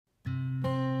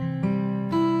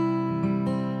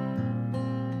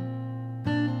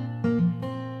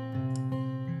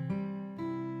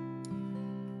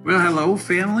Well, hello,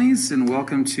 families, and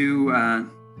welcome to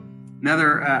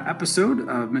another episode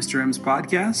of Mr. M's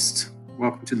podcast.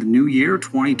 Welcome to the new year,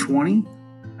 2020.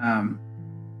 Kind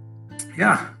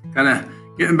of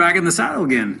getting back in the saddle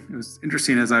again. It was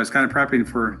interesting as I was kind of prepping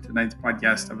for tonight's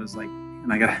podcast. I was like,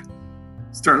 and I got to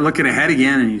start looking ahead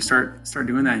again, and you start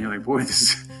doing that, and you're like, boy,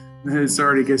 this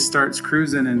already starts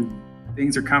cruising, and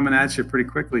things are coming at you pretty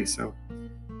quickly. So,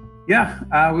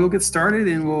 we'll get started,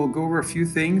 and we'll go over a few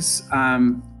things.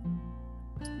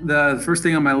 The first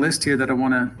thing on my list here that I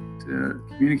want to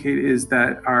communicate is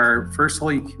that our first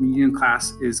Holy Communion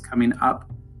class is coming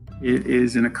up. It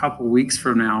is in a couple weeks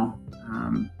from now.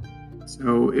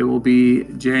 So it will be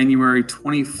January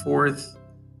 24th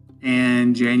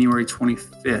and January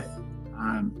 25th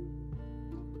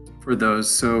for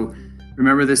those. So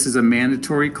remember, this is a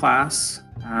mandatory class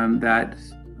that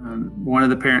one of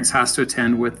the parents has to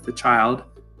attend with the child.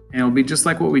 And it'll be just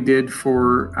like what we did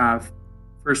for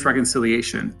First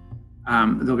Reconciliation.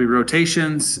 There'll be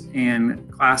rotations and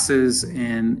classes,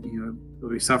 and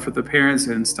there'll be stuff for the parents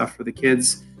and stuff for the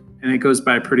kids, and it goes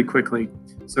by pretty quickly.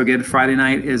 So again, Friday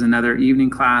night is another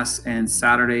evening class, and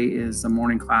Saturday is the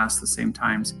morning class, the same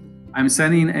times. I'm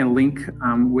sending a link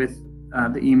with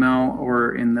the email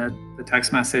or in the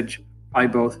text message, probably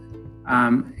both,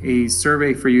 a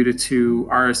survey for you to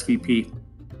RSVP.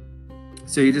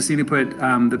 So you just need to put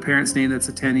the parent's name that's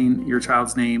attending, your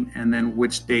child's name, and then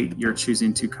which date you're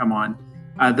choosing to come on.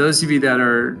 Those of you that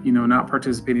are, not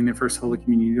participating in First Holy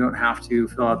Communion, you don't have to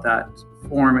fill out that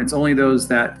form. It's only those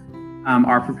that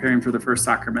are preparing for the first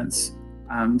sacraments.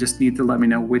 Just need to let me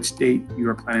know which date you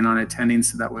are planning on attending,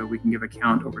 so that way we can give a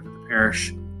count over to the parish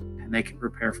and they can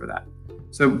prepare for that.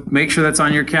 So make sure that's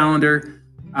on your calendar.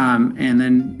 And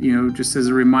then, just as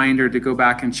a reminder to go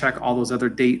back and check all those other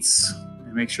dates.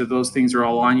 Make sure those things are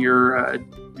all on your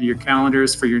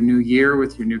calendars for your new year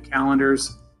with your new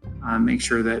calendars. Make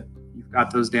sure that you've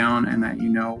got those down and that you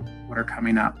know what are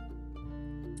coming up.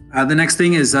 The next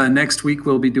thing is next week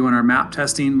we'll be doing our MAP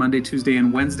testing Monday, Tuesday,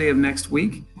 and Wednesday of next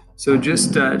week. So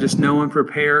just know and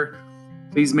prepare.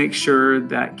 Please make sure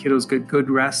that kiddos get good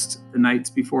rest the nights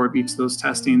before each of those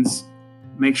testings.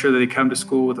 Make sure that they come to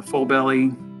school with a full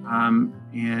belly,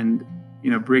 and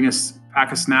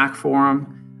pack a snack for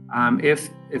them.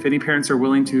 If any parents are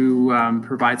willing to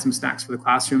provide some snacks for the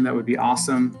classroom, that would be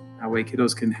awesome. That way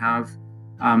kiddos can have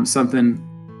something,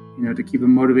 to keep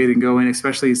them motivated and going,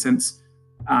 especially since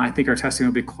I think our testing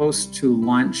will be close to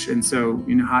lunch. And so,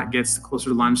 how it gets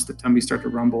closer to lunch, the tummies start to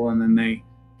rumble and then they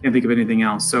can't think of anything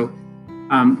else. So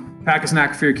pack a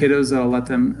snack for your kiddos. Let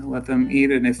them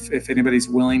eat. And if anybody's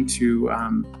willing to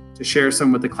share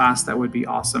some with the class, that would be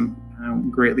awesome. I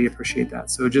greatly appreciate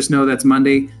that. So just know that's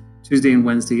Monday, Tuesday, and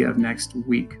Wednesday of next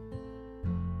week.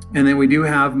 And then we do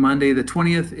have Monday the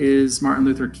 20th is Martin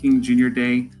Luther King Jr.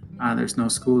 Day. There's no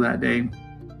school that day.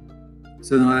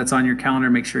 So that's on your calendar.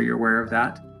 Make sure you're aware of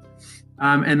that.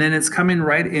 And then it's coming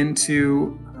right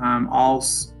into all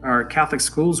our Catholic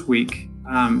Schools Week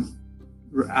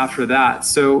after that.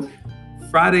 So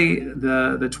Friday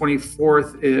the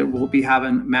 24th, we'll be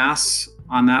having Mass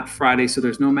on that Friday. So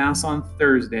there's no Mass on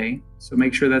Thursday. So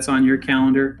make sure that's on your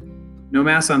calendar. No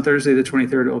Mass on Thursday, the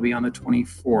 23rd. It will be on the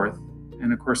 24th.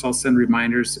 And of course, I'll send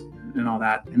reminders and all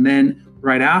that. And then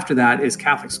right after that is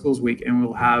Catholic Schools Week, and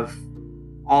we'll have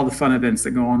all the fun events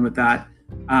that go on with that.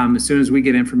 As soon as we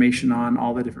get information on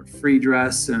all the different free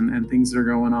dress and things that are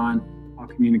going on, I'll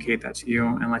communicate that to you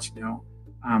and let you know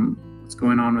what's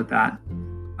going on with that.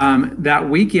 That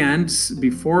weekend,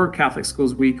 before Catholic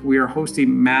Schools Week, we are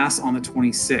hosting Mass on the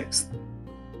 26th.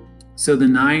 So the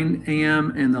 9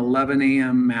 a.m. and the 11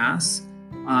 a.m. Mass,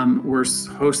 we're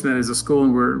hosting that as a school,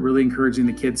 and we're really encouraging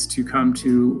the kids to come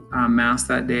to Mass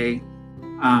that day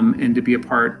and to be a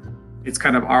part. It's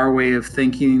kind of our way of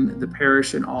thanking the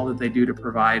parish and all that they do to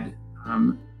provide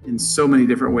in so many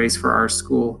different ways for our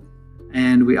school.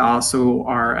 And we also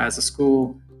are, as a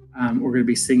school, we're going to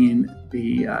be singing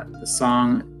the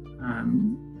song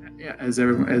as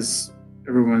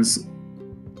everyone's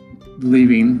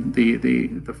leaving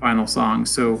the final song.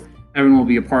 So everyone will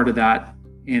be a part of that.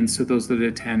 And so those that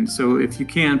attend. So if you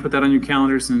can, put that on your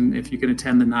calendars. And if you can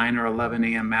attend the 9 or 11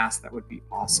 a.m. Mass, that would be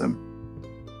awesome.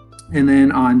 And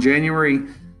then on January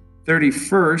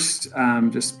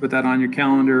 31st, just put that on your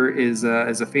calendar, is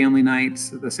a family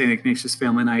night, the St. Ignatius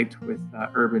family night with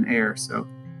Urban Air. So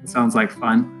it sounds like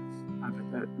fun. I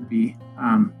bet that would be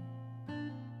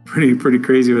pretty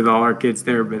crazy with all our kids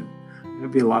there, but it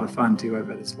would be a lot of fun too, I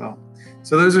bet, as well.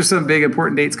 So those are some big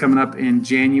important dates coming up in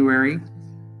January.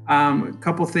 A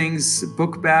couple things,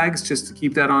 book bags, just to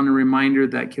keep that on a reminder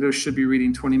that kiddos should be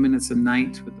reading 20 minutes a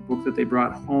night with the book that they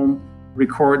brought home.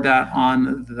 record that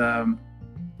on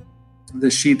the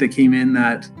sheet that came in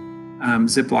that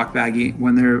Ziploc baggie.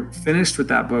 When they're finished with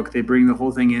that book, they bring the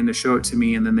whole thing in to show it to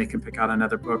me, and then they can pick out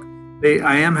another book.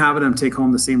 I am having them take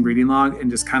home the same reading log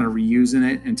and just kind of reusing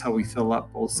it until we fill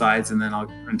up both sides, and then I'll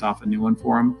print off a new one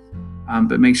for them.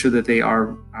 But make sure that they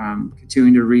are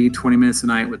continuing to read 20 minutes a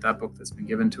night with that book that's been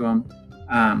given to them.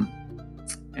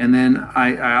 And then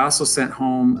I also sent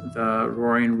home the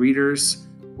Roaring Readers,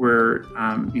 where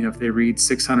if they read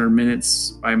 600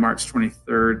 minutes by March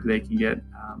 23rd, they can get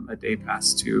a day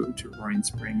pass to Roaring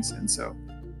Springs, and so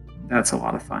that's a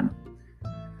lot of fun.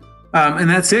 And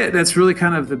that's it. That's really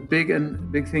kind of the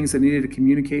big things I needed to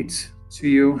communicate to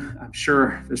you. I'm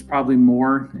sure there's probably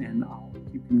more, and I'll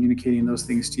keep communicating those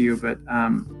things to you, but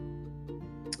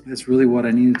that's really what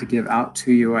I needed to give out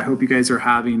to you. I hope you guys are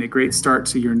having a great start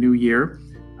to your new year.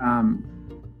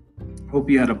 Hope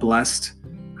you had a blessed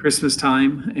Christmas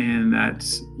time, and that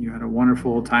you had a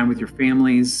wonderful time with your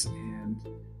families, and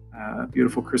a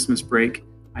beautiful Christmas break.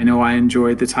 I know I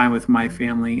enjoyed the time with my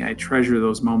family. I treasure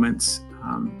those moments,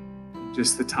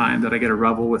 just the time that I get to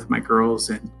revel with my girls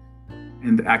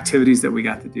and the activities that we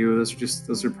got to do.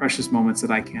 Those are precious moments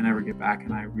that I can't ever get back,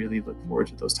 and I really look forward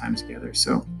to those times together.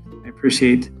 So I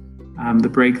appreciate the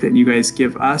break that you guys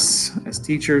give us as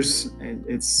teachers.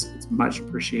 It's much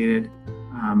appreciated.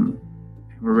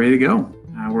 We're ready to go.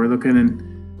 We're looking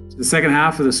into the second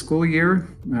half of the school year.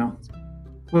 Well,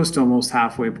 close to almost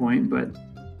halfway point, but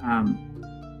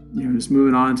just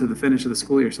moving on to the finish of the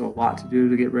school year. So a lot to do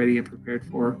to get ready and prepared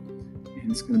for, and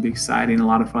it's going to be exciting. A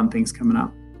lot of fun things coming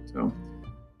up. So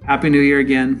Happy New Year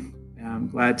again. I'm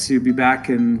glad to be back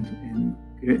and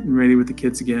getting ready with the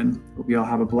kids again. Hope you all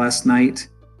have a blessed night,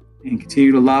 and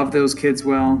continue to love those kids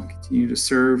well. Continue to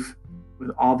serve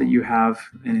with all that you have,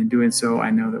 and in doing so,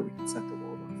 I know that we can set the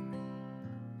world on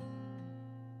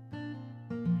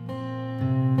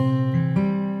fire.